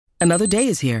Another day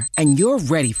is here, and you're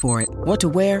ready for it. What to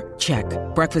wear? Check.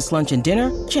 Breakfast, lunch, and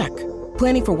dinner? Check.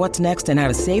 Planning for what's next and how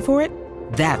to save for it?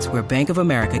 That's where Bank of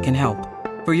America can help.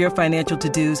 For your financial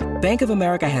to-dos, Bank of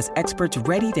America has experts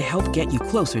ready to help get you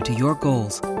closer to your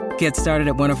goals. Get started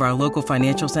at one of our local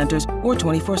financial centers or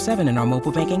 24/7 in our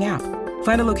mobile banking app.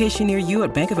 Find a location near you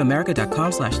at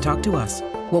bankofamerica.com/talktous.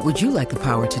 What would you like the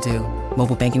power to do?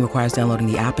 Mobile banking requires downloading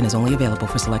the app and is only available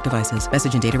for select devices.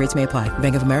 Message and data rates may apply.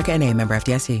 Bank of America N.A., member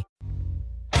FDIC.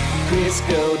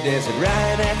 Crisco Desert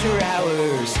Ryan after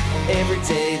hours. Every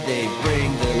day they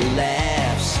bring the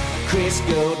laughs.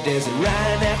 Crisco Desert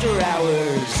Ryan after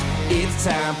hours. It's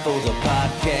time for the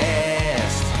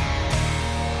podcast.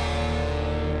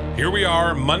 Here we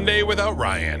are, Monday without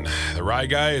Ryan. The Rye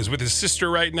guy is with his sister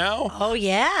right now. Oh,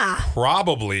 yeah.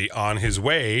 Probably on his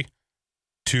way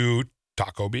to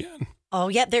Taco Bien. Oh,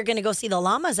 yeah. They're going to go see the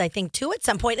llamas, I think, too, at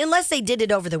some point, unless they did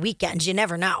it over the weekend. You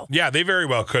never know. Yeah, they very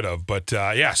well could have. But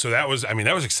yeah, so that was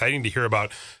exciting to hear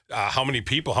about how many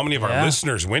of our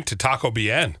listeners went to Taco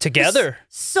Bien. Together.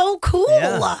 So cool.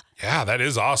 Yeah, that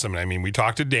is awesome. I mean, we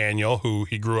talked to Daniel, who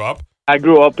he grew up. I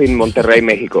grew up in Monterrey,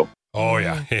 Mexico. Oh,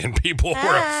 yeah. And people were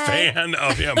a fan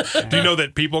of him. Do you know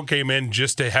that people came in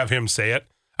just to have him say it?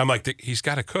 I'm like, he's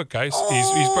got to cook, guys.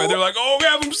 They're like,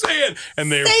 have him say it.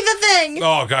 And they say the thing.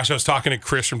 Oh, gosh. I was talking to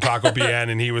Chris from Taco Bien,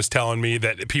 and he was telling me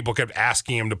that people kept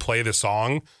asking him to play the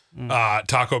song,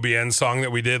 Taco Bien song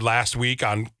that we did last week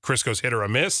on Crisco's Hit or a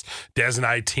Miss. Des and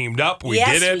I teamed up. We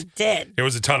did it. We did. It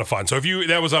was a ton of fun. So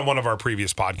that was on one of our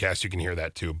previous podcasts. You can hear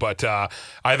that too. But I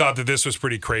thought that this was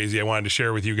pretty crazy. I wanted to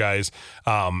share with you guys.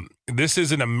 This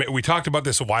is we talked about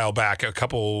this a while back, a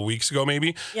couple weeks ago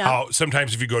maybe. Yeah. How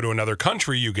sometimes if you go to another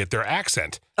country, you get their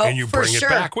accent and you bring it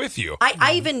back with you.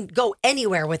 I even go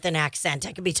anywhere with an accent.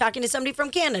 I could be talking to somebody from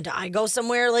Canada. I go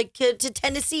somewhere like to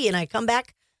Tennessee and I come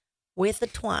back with a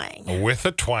twang. With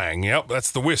a twang. Yep,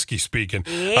 that's the whiskey speaking.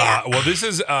 Yeah. Well, this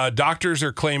is doctors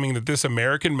are claiming that this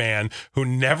American man who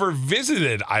never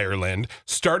visited Ireland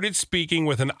started speaking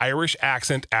with an Irish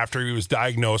accent after he was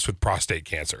diagnosed with prostate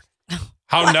cancer.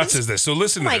 How nuts is this? So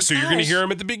listen to this. So you're going to hear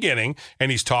him at the beginning, and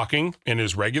he's talking in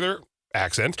his regular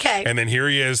accent. Okay. And then here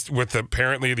he is with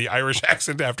apparently the Irish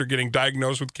accent after getting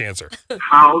diagnosed with cancer.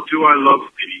 How do I love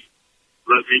thee?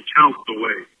 Let me count the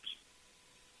ways.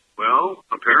 Well,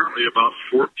 apparently about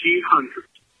 1,400.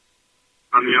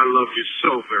 Honey, I love you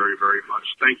so very, very much.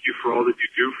 Thank you for all that you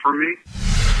do for me.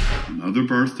 Another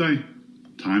birthday.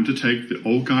 Time to take the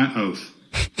old guy oath.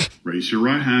 Raise your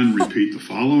right hand, repeat the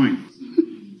following.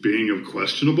 Being of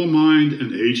questionable mind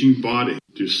and aging body,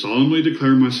 do solemnly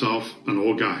declare myself an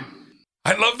old guy.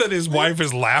 I love that his wife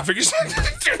is laughing. He's like,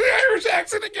 do the Irish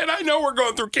accent again. I know we're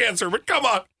going through cancer, but come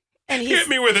on. And hit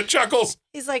me with it, Chuckles.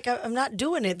 He's like, I'm not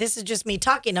doing it. This is just me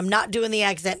talking. I'm not doing the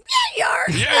accent. Yeah, you are.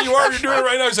 Yeah, you are. You're doing it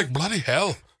right now. He's like, bloody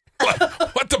hell.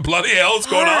 What the bloody hell is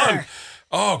going on?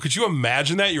 Oh, could you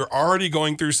imagine that? You're already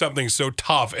going through something so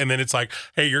tough, and then it's like,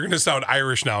 hey, you're going to sound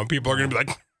Irish now, and people are going to be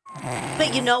like...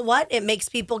 But you know what? It makes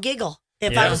people giggle.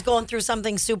 If I was going through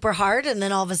something super hard, and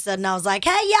then all of a sudden I was like,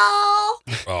 hey, y'all.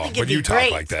 Oh, but you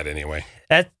talk like that anyway.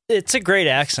 It's a great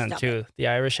accent, too, the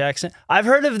Irish accent. I've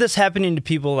heard of this happening to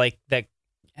people like that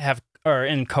are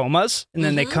in comas, and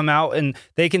then they come out and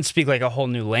they can speak like a whole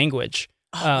new language.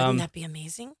 Oh, wouldn't that be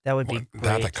amazing? That would be great.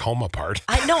 Not the coma part.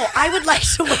 I know. I would like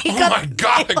to wake up. Oh, my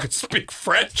God. I could speak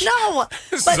French. No.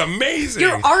 This is amazing.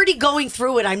 You're already going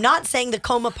through it. I'm not saying the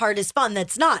coma part is fun.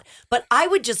 That's not. But I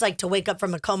would just like to wake up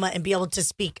from a coma and be able to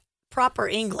speak proper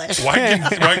English. Why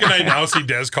can I now see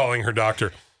Des calling her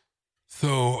doctor?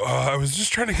 So I was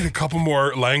just trying to get a couple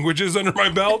more languages under my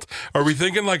belt. Are we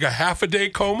thinking like a half a day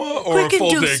coma or Quick a full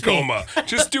day induce me. coma?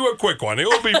 Just do a quick one. It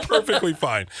will be perfectly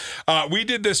fine. We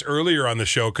did this earlier on the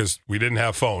show because we didn't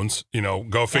have phones. You know,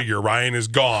 go figure. Ryan is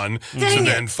gone. So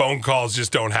then phone calls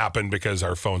just don't happen because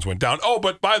our phones went down. Oh,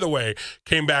 but by the way,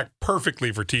 came back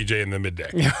perfectly for TJ in the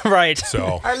midday. Right.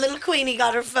 So Our little Queenie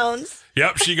got her phones.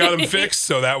 Yep, she got them fixed,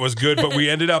 so that was good. But we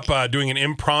ended up doing an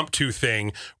impromptu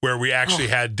thing where we actually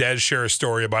had Des share a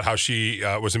story about how she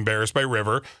was embarrassed by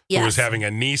River, who was having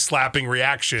a knee-slapping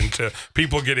reaction to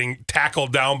people getting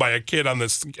tackled down by a kid on the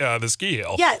ski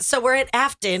hill. Yeah, so we're at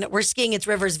Afton. We're skiing. It's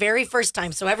River's very first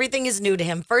time, so everything is new to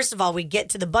him. First of all, we get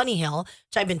to the bunny hill,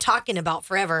 which I've been talking about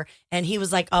forever, and he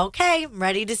was like, okay, I'm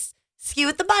ready to ski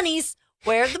with the bunnies.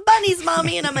 Where are the bunnies,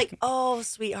 Mommy? And I'm like, oh,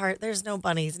 sweetheart, there's no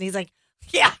bunnies. And he's like,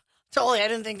 yeah. Totally, I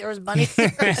didn't think there was bunnies.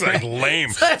 It's like lame.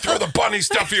 Throw the bunny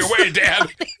stuffy away,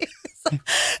 Dad.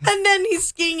 And then he's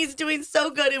skiing. He's doing so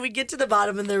good. And we get to the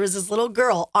bottom, and there was this little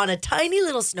girl on a tiny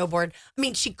little snowboard. I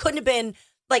mean, she couldn't have been,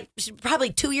 she's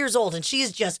probably 2 years old, and she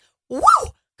is just, woo,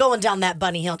 going down that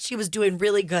bunny hill. She was doing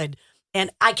really good. And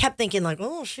I kept thinking like,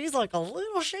 oh, she's like a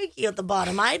little shaky at the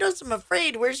bottom. I just am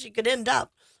afraid where she could end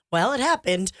up. Well, it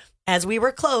happened as we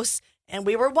were close and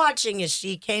we were watching as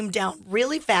she came down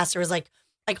really fast. There was like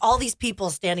all these people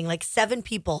standing, like 7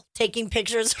 people taking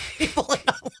pictures of people and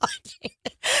I'm watching.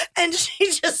 And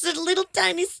she just a little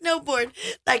tiny snowboard,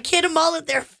 like hit them all at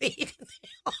their feet.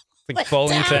 Like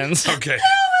bowling pins. Okay.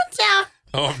 Down.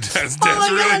 Oh, Dad's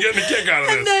really getting a kick out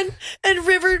of this. And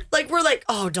River, like, we're like,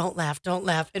 oh, don't laugh.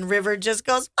 And River just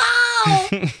goes, oh,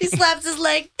 he slaps his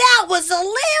leg. That was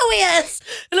hilarious.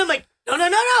 And I'm like,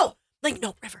 no. Like,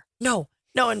 no, River, no.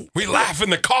 And we laugh in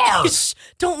the car.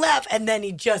 Don't laugh. And then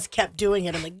he just kept doing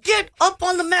it. I'm like, get up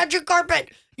on the magic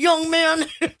carpet, young man.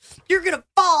 You're going to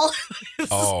fall.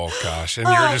 Oh, gosh. And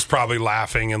you're just probably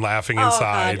laughing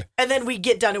inside. God. And then we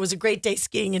get done. It was a great day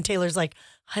skiing. And Taylor's like,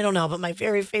 I don't know, but my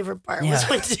very favorite part was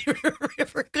when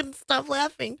River couldn't stop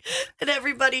laughing. And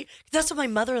everybody, that's what my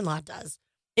mother-in-law does.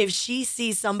 If she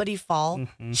sees somebody fall,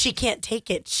 she can't take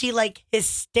it. She like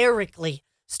hysterically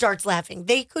starts laughing.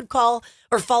 They could call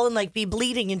or fall and like be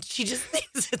bleeding, and she just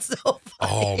thinks it's so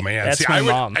funny. Oh man, that's my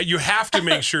mom. You have to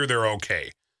make sure they're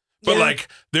okay. But like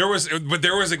there was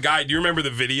a guy. Do you remember the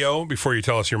video? Before you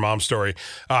tell us your mom's story,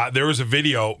 there was a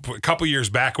video a couple years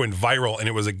back went viral, and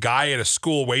it was a guy at a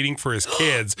school waiting for his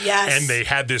kids. Yes. And they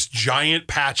had this giant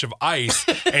patch of ice,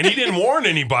 and he didn't warn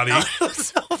anybody. It was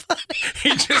so funny.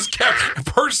 He just kept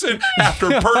person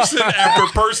after person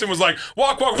after person was like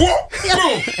walk, whoa,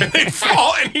 boom, and they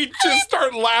fall, and he just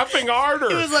started laughing harder.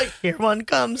 He was like, "Here one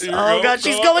comes! God,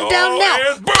 she's going down now!"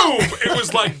 And boom! It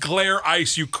was like glare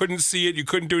ice. You couldn't see it. You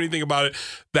couldn't do anything about it.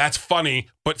 That's funny,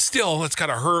 but still, it's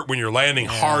gotta hurt when you're landing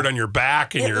hard on your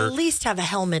back and you're at least have a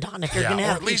helmet on if you're gonna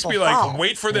have or at least people be like fall.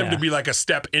 wait for them to be like a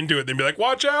step into it, then be like,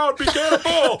 watch out, be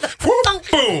careful,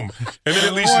 whoop, boom, and then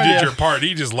at least you did your part.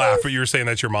 He just laughed. But you were saying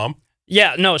that's your mom?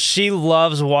 Yeah, no, she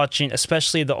loves watching,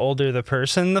 especially the older the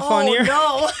person, the funnier.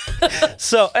 Oh no!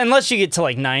 So unless you get to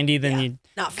like 90, then you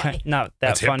not funny. Not that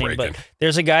That's funny. hip-breaking. But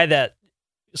there's a guy that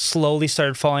slowly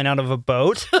started falling out of a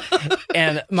boat,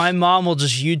 and my mom will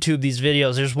just YouTube these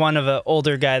videos. There's one of an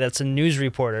older guy that's a news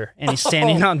reporter, and he's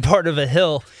standing on part of a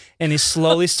hill, and he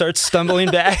slowly starts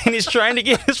stumbling back, and he's trying to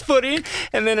get his footing,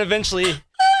 and then eventually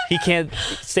he can't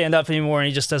stand up anymore, and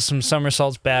he just does some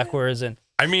somersaults backwards. And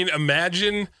I mean,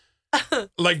 imagine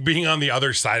like being on the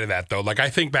other side of that though. Like I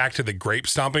think back to the grape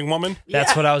stomping woman.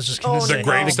 that's what I was just going to say. The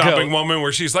grape stomping woman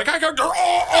where she's like, I got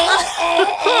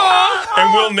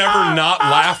and we'll never not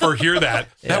laugh or hear that.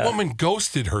 That woman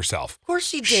ghosted herself. Of course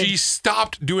she did. She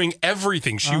stopped doing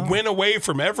everything. She went away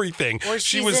from everything. Or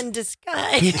she she's was in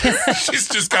disguise. she's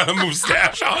just got a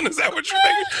mustache on. Is that what you're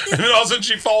thinking? And then all of a sudden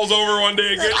she falls over one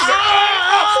day again. She's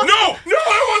like, no,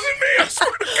 it wasn't me. I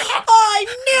swear to God. I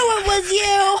knew it was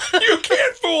you. You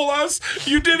can't fool us.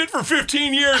 You did it for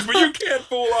 15 years, but you can't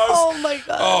fool us. Oh my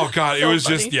God. Oh God, So it was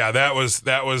funny. just that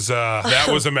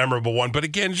was a memorable one. But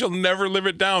again, she'll never live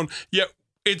it down. Yet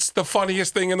it's the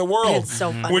funniest thing in the world. It's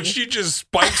so funny. When she just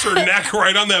spikes her neck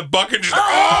right on that bucket. Just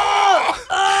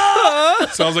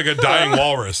sounds like a dying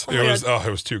walrus. It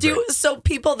was too great. So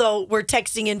people though were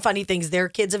texting in funny things their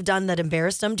kids have done that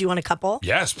embarrassed them. Do you want a couple?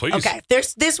 Yes, please. Okay,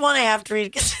 there's this one I have to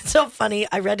read because it's so funny.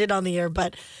 I read it on the air,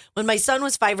 but when my son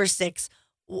was 5 or 6,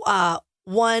 they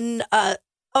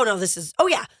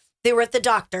were at the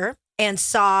doctor and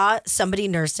saw somebody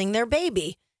nursing their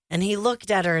baby. And he looked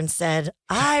at her and said,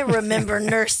 I remember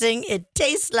nursing. It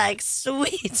tastes like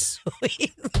sweet,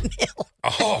 sweet milk.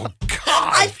 Oh,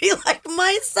 God. I feel like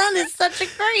my son is such a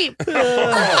creep.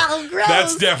 Oh, gross.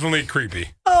 That's definitely creepy.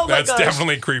 Oh, my That's gosh.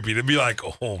 definitely creepy to be like,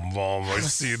 oh, Mom, I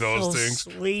see those so things.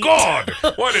 sweet. God,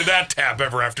 why did that tap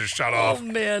ever have to shut Oh, off?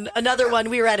 man. Another one,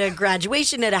 we were at a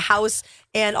graduation at a house,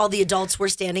 and all the adults were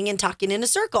standing and talking in a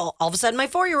circle. All of a sudden, my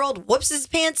 4-year-old whoops his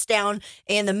pants down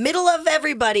in the middle of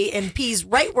everybody and pees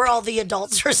right where all the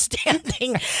adults are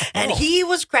standing. And he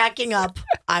was cracking up.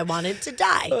 I wanted to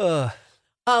die.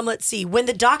 Let's see. When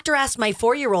the doctor asked my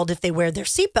 4-year-old if they wear their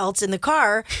seatbelts in the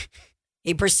car,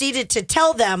 he proceeded to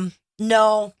tell them,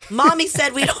 no, Mommy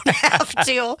said we don't have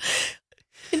to.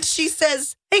 And she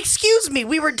says, excuse me,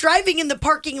 we were driving in the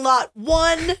parking lot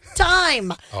one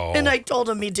time. Oh. And I told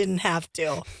him he didn't have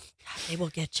to. They will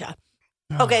get you.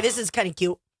 Okay, this is kind of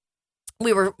cute.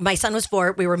 My son was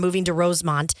 4. We were moving to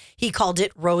Rosemont. He called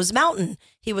it Rose Mountain.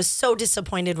 He was so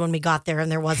disappointed when we got there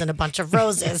and there wasn't a bunch of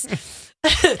roses.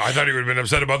 I thought he would have been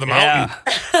upset about the mountain.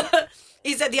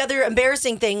 He said the other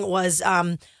embarrassing thing was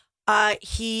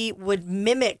he would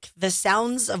mimic the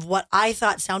sounds of what I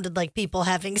thought sounded like people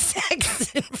having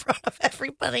sex in front of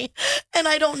everybody. And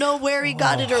I don't know where he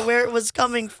got it or where it was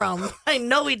coming from. I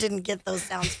know he didn't get those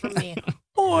sounds from me.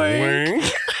 Wink.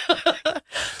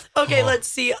 Okay, let's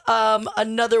see.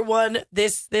 Another one.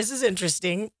 This is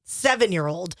interesting.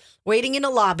 7-year-old waiting in a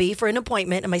lobby for an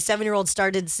appointment, and my 7-year-old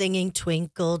started singing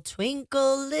 "Twinkle,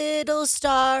 Twinkle, Little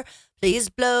Star, Please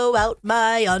Blow Out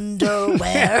My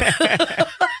Underwear."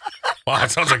 Wow,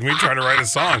 that sounds like me trying to write a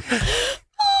song.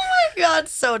 God,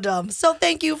 so dumb. So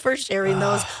thank you for sharing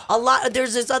those. A lot.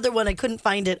 There's this other one, I couldn't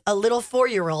find it. A little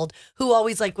 4-year-old who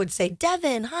always would say,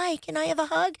 "Devin, hi, can I have a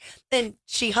hug?" Then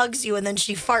she hugs you and then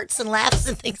she farts and laughs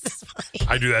and thinks it's funny.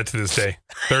 I do that to this day.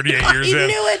 38 years I in.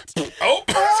 knew it.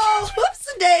 Oh, whoops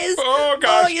days. Oh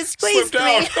gosh. Oh, you squeezed Slipped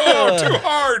me. out. Oh, too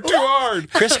hard.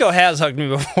 Crisco has hugged me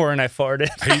before and I farted.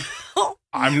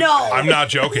 I'm not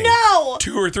joking. No.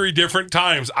 2 or 3 different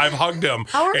times I've hugged him.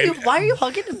 Why are you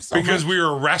hugging him so Because much? we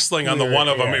were wrestling on the one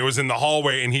of them. Yeah. It was in the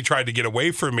hallway and he tried to get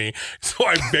away from me. So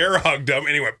I bear hugged him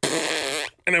and he went,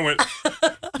 and I went,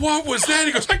 "What was that?"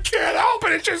 He goes, "I can't help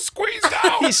it. It just squeezed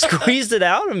out." He squeezed it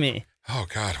out of me. Oh,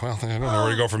 God. Well, I don't know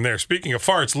where to go from there. Speaking of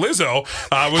farts, Lizzo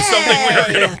was something we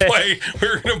were going to play. We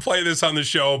were going to play this on the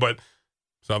show, but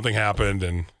something happened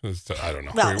and I don't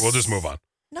know. Well, We'll just move on.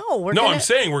 No, I'm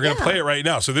saying we're going to play it right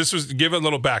now. So this was, give a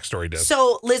little backstory, Des.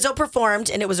 So Lizzo performed,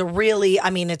 and it was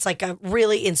it's like a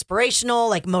really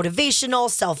inspirational, motivational,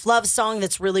 self-love song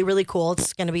that's really, really cool.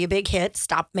 It's going to be a big hit.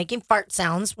 Stop making fart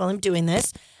sounds while I'm doing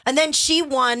this. And then she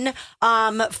won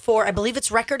for, I believe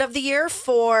it's Record of the Year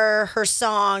for her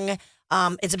song,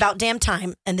 It's About Damn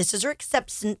Time. And this is her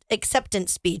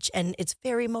acceptance speech, and it's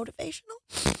very motivational.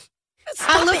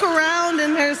 I look around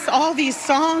and there's all these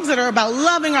songs that are about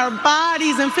loving our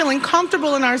bodies and feeling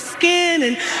comfortable in our skin.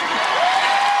 And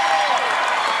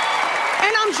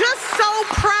I'm just so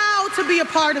proud to be a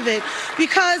part of it,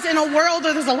 because in a world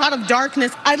where there's a lot of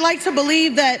darkness, I'd like to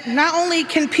believe that not only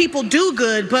can people do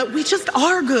good, but we just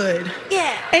are good.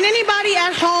 Yeah. And anybody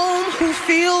at home who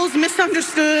feels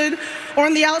misunderstood or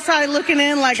on the outside looking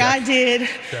in like I did,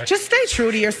 just stay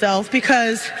true to yourself,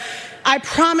 because I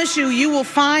promise you, you will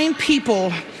find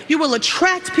people, you will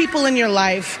attract people in your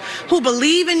life who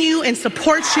believe in you and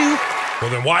support you. Well,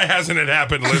 then why hasn't it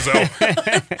happened, Lizzo?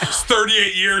 It's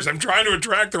 38 years. I'm trying to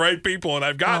attract the right people, and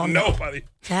I've gotten nobody.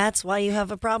 That's why you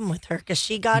have a problem with her, because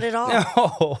she got it all.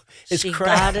 No, it's she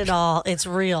crap. got it all. It's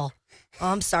real. Oh,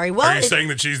 I'm sorry. Well, Are you saying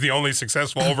that she's the only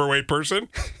successful overweight person?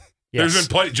 Yes. There's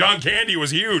been John Candy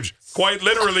was huge, quite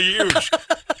literally huge.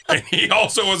 And he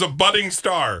also was a budding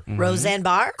star. Roseanne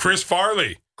Barr? Chris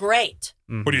Farley. Great.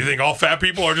 What do you think? All fat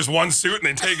people are just one suit and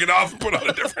they take it off and put on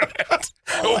a different hat?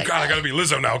 Oh God, I gotta be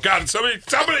Lizzo now. God, somebody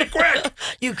quick.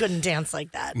 You couldn't dance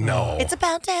like that. No. It's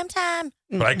about damn time.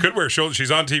 But I could wear shoulder.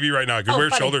 She's on TV right now. I could wear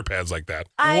shoulder pads like that.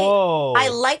 Whoa. I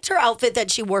liked her outfit that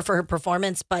she wore for her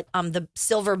performance, but the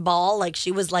silver ball,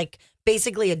 she was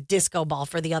basically a disco ball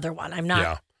for the other one. I'm not.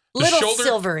 Yeah. The Little shoulder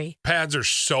silvery. pads are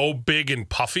so big and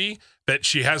puffy that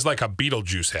she has like a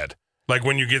Beetlejuice head. Like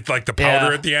when you get the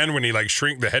powder at the end, when you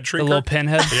shrink the head shrinker. The little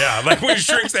pinhead. Yeah, like when he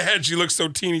shrinks the head, she looks so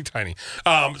teeny tiny.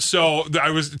 So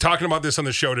I was talking about this on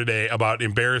the show today about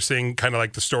embarrassing, kind of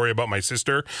like the story about my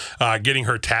sister getting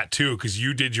her tattoo because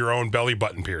you did your own belly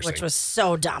button piercing. Which was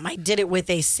so dumb. I did it with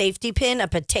a safety pin, a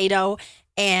potato,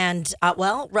 and,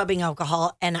 rubbing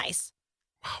alcohol and ice.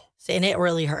 And it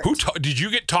really hurt. Did you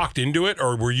get talked into it,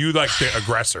 or were you the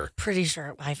aggressor? Pretty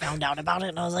sure I found out about it,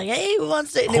 and I was like, "Hey, who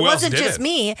wants to?" And Who it else wasn't did just it?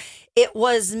 me; it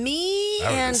was me That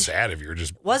would have and been sad if you were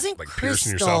just wasn't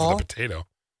piercing Crystal. yourself with a potato.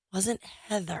 Wasn't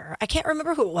Heather? I can't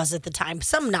remember who it was at the time.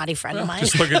 Some naughty friend of mine.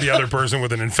 Just look at the other person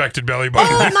with an infected belly button.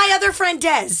 Oh, my other friend Des.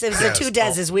 It was the Des. two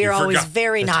Deses. We you were always forgot.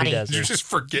 very naughty. Did you just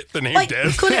forget the name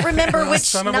Des? Couldn't remember which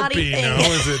Son of a naughty bee. thing. No,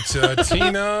 is it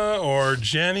Tina or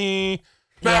Jenny?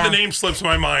 Yeah. The name slips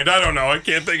my mind. I don't know. I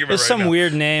can't think of it There's right some now.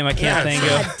 weird name I can't think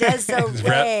of.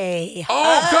 Desiree.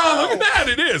 Oh, God, look at that.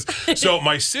 It is. So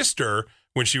my sister,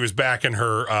 when she was back in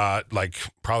her,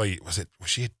 was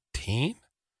she a teen?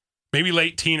 Maybe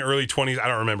late teen, early 20s. I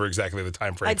don't remember exactly the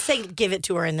time frame. I'd say give it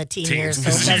to her in the teen years. Teens,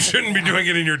 because so you shouldn't be doing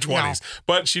it in your 20s. No.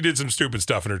 But she did some stupid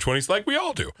stuff in her 20s, like we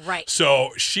all do. Right. So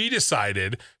she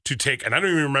decided to take, and I don't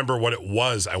even remember what it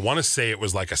was. I want to say it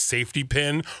was like a safety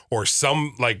pin or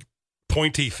some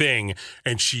pointy thing,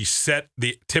 and she set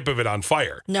the tip of it on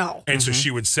fire. No. And so she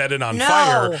would set it on No.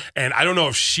 fire, and I don't know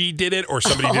if she did it or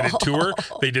somebody did it to her.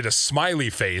 They did a smiley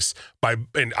face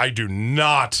and I do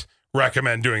not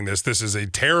recommend doing this. This is a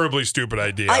terribly stupid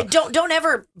idea. I don't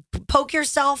ever poke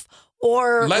yourself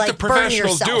or Let the burn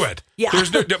professionals yourself. do it. Yeah.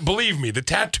 There's no, believe me, the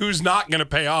tattoo's not going to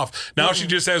pay off. Now she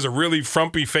just has a really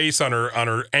frumpy face on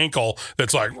her ankle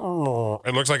that's like,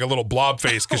 it looks like a little blob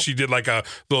face because she did like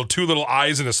two little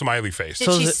eyes and a smiley face.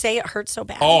 Did she say it hurt so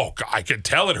bad? Oh, I could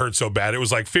tell it hurt so bad. It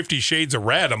was like 50 Shades of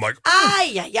Red. I'm like,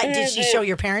 yeah. Did she show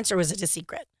your parents or was it a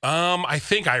secret? I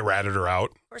think I ratted her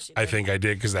out. Of course you I did. think I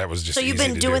did because that was just So you've easy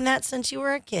been to doing do. that since you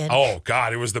were a kid? Oh,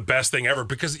 God, it was the best thing ever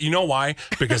because you know why?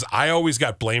 Because I always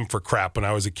got blamed for crap when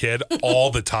I was a kid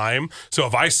all the time. So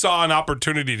if I saw an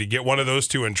opportunity to get one of those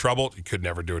two in trouble, you could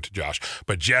never do it to Josh.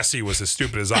 But Jessie was as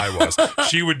stupid as I was.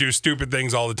 She would do stupid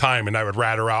things all the time, and I would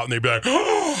rat her out, and they'd be like,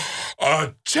 oh,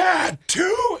 a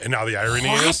tattoo? And now the irony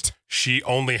is she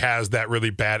only has that really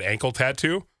bad ankle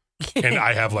tattoo, and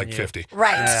I have like 50.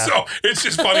 Right. Yeah. So it's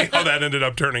just funny how that ended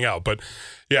up turning out. But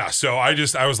yeah, so I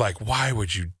was like, why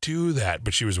would you do that?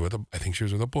 But I think she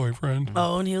was with a boyfriend.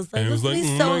 Oh, and he was like, And it was this like, is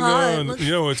oh so my hot.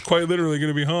 God, it's quite literally going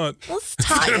to be hot. Let's It's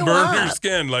tie going you to burn your up.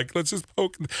 skin. Like, let's just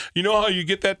poke. You know how you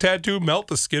get that tattoo? Melt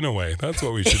the skin away. That's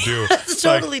what we should do. Let's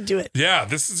totally do it. Yeah,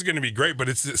 this is going to be great. But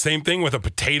it's the same thing with a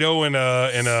potato and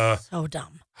a. So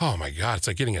dumb. Oh my God, it's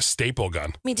like getting a staple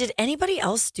gun. I mean, did anybody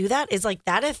else do that? Is like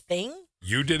that a thing?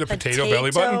 You did a potato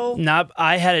belly button? Not,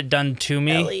 I had it done to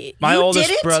me. Belly. My You oldest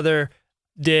did it? brother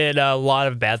did a lot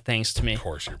of bad things to me. Of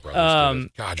course, your brothers did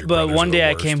it. God, your but brothers one are day the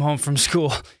I worst. came home from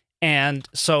school, and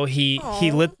so he Aw.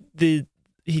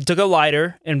 he took a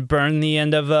lighter and burned the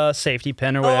end of a safety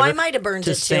pin or Oh, whatever. I might have burned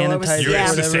to it too. It was, sanitize You it or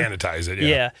had to whatever. sanitize it,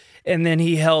 Yeah. And then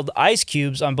he held ice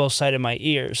cubes on both sides of my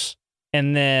ears,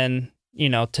 and then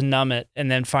to numb it,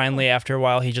 and then finally after a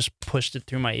while he just pushed it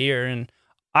through my ear, and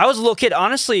I was a little kid.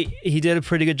 Honestly, he did a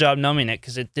pretty good job numbing it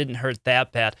because it didn't hurt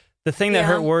that bad. The thing that Yeah.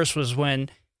 hurt worse was when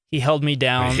he held me When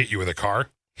down. he hit you with a car?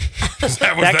 Was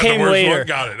That the came worst later. one?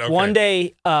 Got it. Okay. One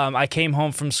day, I came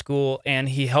home from school and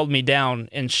he held me down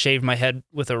and shaved my head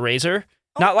with a razor,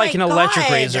 Oh not like my an electric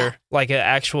God. razor, like an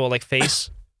actual face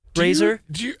razor.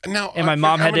 Do you now? And my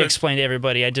mom I'm had to gonna- explain to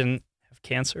everybody I didn't have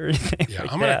cancer or anything. Yeah,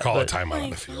 like I'm gonna that, call a but- timeout Oh on my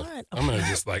the field. God. I'm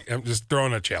gonna I'm just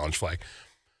throwing a challenge flag.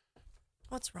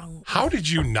 What's wrong with How did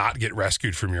you not get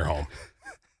rescued from your home?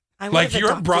 I would Like have your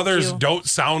adopted brothers you. don't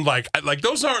sound like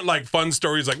those aren't like fun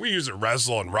stories. Like we used to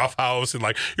wrestle and roughhouse and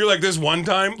like you're like this one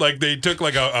time like they took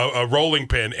like a rolling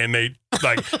pin and they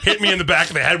like hit me in the back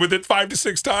of the head with it 5 to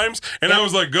 6 times and I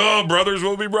was like, oh, brothers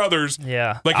will be brothers.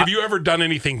 Yeah. Like have you ever done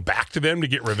anything back to them to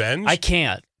get revenge? I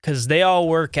can't because they all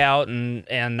work out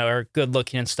and are good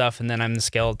looking and stuff. And then I'm the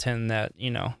skeleton that,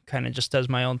 kind of just does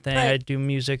my own thing. Right. I do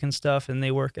music and stuff and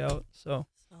they work out. So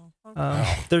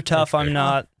okay. they're tough. okay. I'm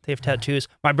not. They have tattoos.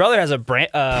 My brother has a Brand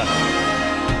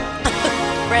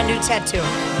new tattoo.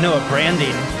 a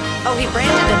branding. Oh, he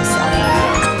branded himself.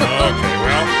 Okay,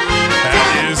 well,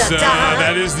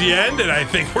 that is the end, and I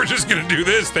think we're just gonna do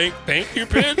this. Thank you,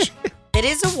 Pitch. It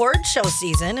is award show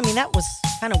season. I mean, that was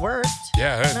kind of worked.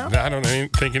 Yeah, No? I don't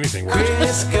think anything works.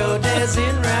 Crisco, Des,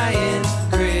 and Ryan.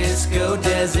 Crisco,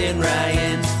 Des, and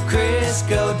Ryan.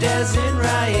 Crisco, Des, and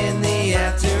Ryan. The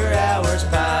After Hours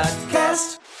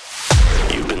Podcast.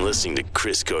 You've been listening to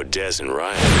Crisco, Des, and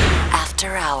Ryan.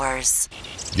 After Hours.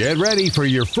 Get ready for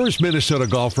your first Minnesota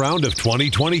golf round of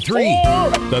 2023.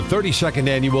 The 32nd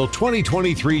annual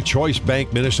 2023 Choice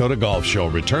Bank Minnesota Golf Show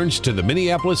returns to the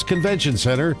Minneapolis Convention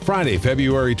Center Friday,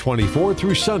 February 24th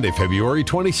through Sunday, February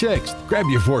 26th. Grab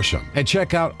your foursome and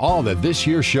check out all that this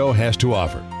year's show has to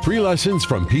offer. Free lessons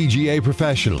from PGA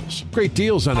professionals, great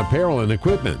deals on apparel and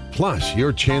equipment, plus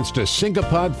your chance to sink a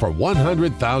putt for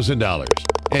 $100,000.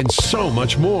 And so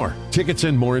much more. Tickets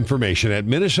and more information at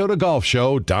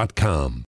minnesotagolfshow.com.